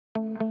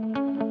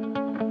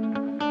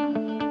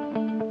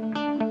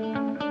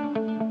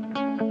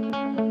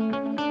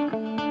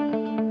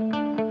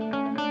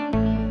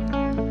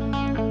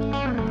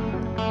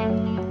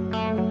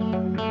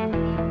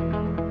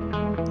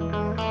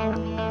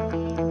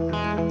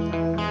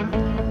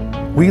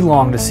We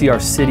long to see our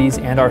cities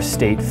and our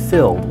state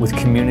filled with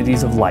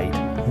communities of light,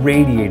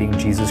 radiating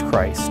Jesus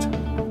Christ.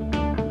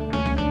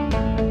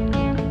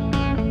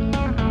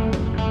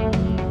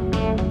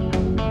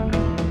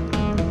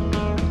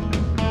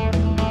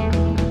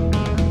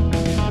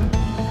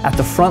 At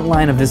the front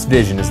line of this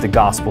vision is the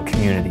gospel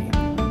community.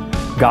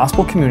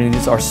 Gospel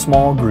communities are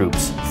small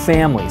groups,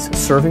 families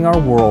serving our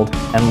world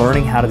and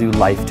learning how to do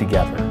life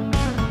together,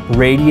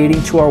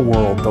 radiating to our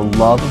world the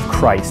love of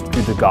Christ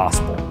through the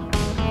gospel.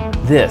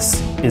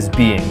 This is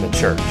being the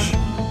church.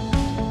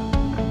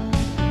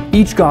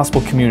 Each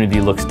gospel community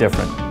looks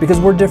different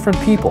because we're different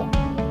people,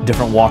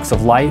 different walks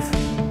of life,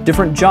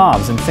 different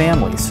jobs and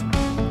families.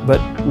 But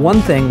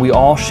one thing we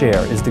all share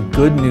is the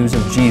good news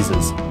of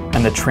Jesus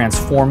and the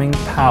transforming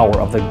power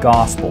of the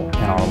gospel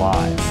in our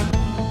lives.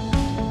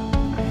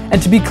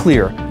 And to be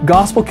clear,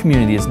 gospel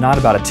community is not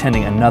about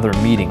attending another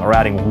meeting or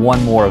adding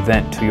one more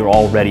event to your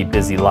already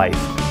busy life.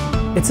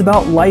 It's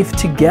about life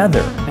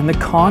together in the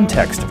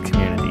context of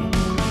community.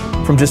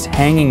 From just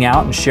hanging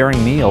out and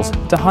sharing meals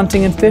to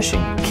hunting and fishing,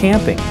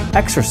 camping,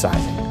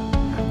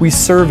 exercising. We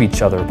serve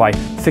each other by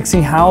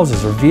fixing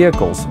houses or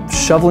vehicles,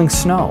 shoveling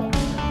snow.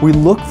 We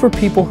look for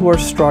people who are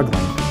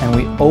struggling, and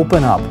we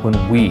open up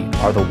when we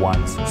are the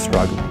ones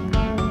struggling.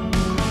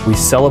 We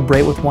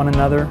celebrate with one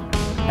another,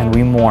 and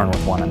we mourn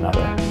with one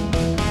another.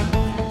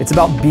 It's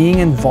about being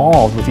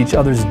involved with each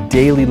other's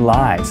daily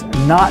lives,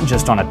 not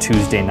just on a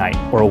Tuesday night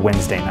or a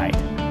Wednesday night.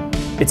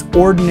 It's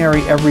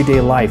ordinary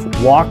everyday life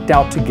walked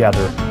out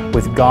together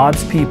with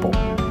God's people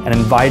and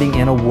inviting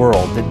in a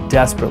world that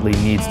desperately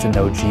needs to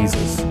know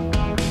Jesus.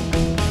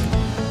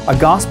 A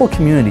gospel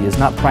community is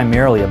not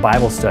primarily a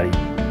Bible study,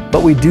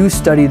 but we do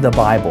study the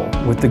Bible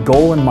with the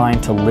goal in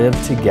mind to live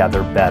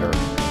together better.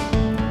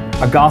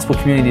 A gospel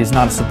community is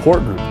not a support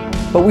group,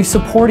 but we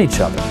support each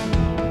other.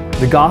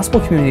 The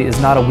gospel community is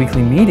not a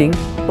weekly meeting,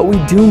 but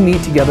we do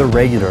meet together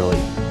regularly.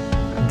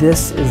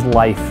 This is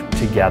life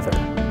together.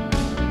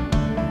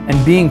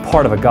 And being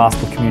part of a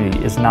gospel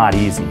community is not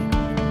easy.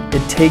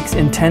 It takes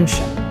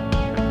intention,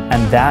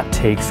 and that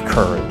takes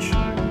courage.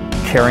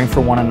 Caring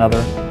for one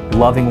another,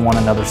 loving one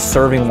another,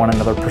 serving one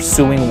another,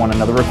 pursuing one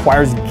another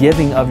requires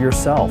giving of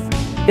yourself.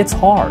 It's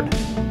hard,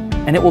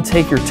 and it will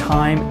take your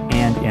time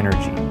and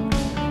energy.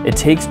 It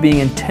takes being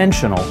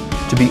intentional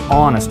to be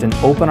honest and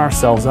open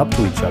ourselves up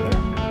to each other.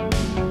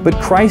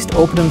 But Christ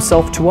opened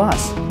Himself to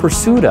us,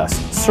 pursued us,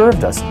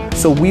 served us,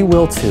 so we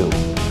will too.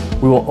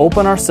 We will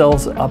open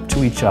ourselves up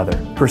to each other,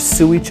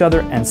 pursue each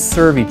other, and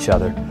serve each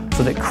other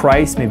so that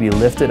Christ may be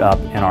lifted up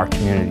in our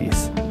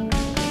communities.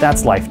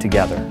 That's life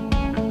together.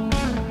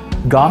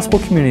 Gospel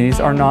communities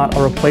are not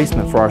a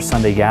replacement for our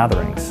Sunday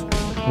gatherings.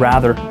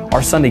 Rather,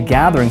 our Sunday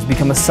gatherings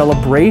become a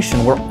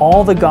celebration where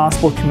all the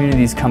gospel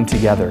communities come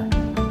together.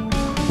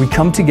 We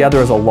come together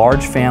as a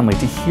large family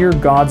to hear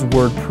God's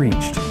Word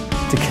preached,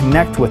 to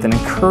connect with and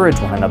encourage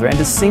one another, and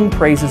to sing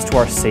praises to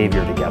our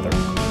Savior together.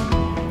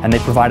 And they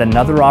provide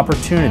another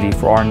opportunity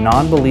for our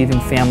non-believing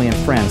family and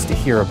friends to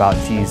hear about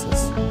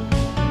Jesus.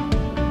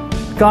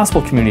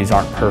 Gospel communities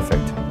aren't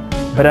perfect,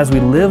 but as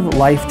we live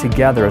life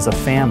together as a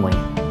family,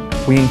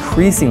 we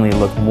increasingly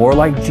look more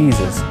like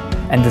Jesus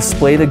and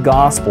display the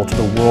gospel to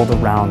the world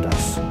around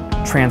us,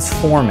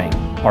 transforming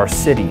our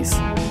cities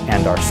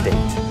and our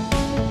state.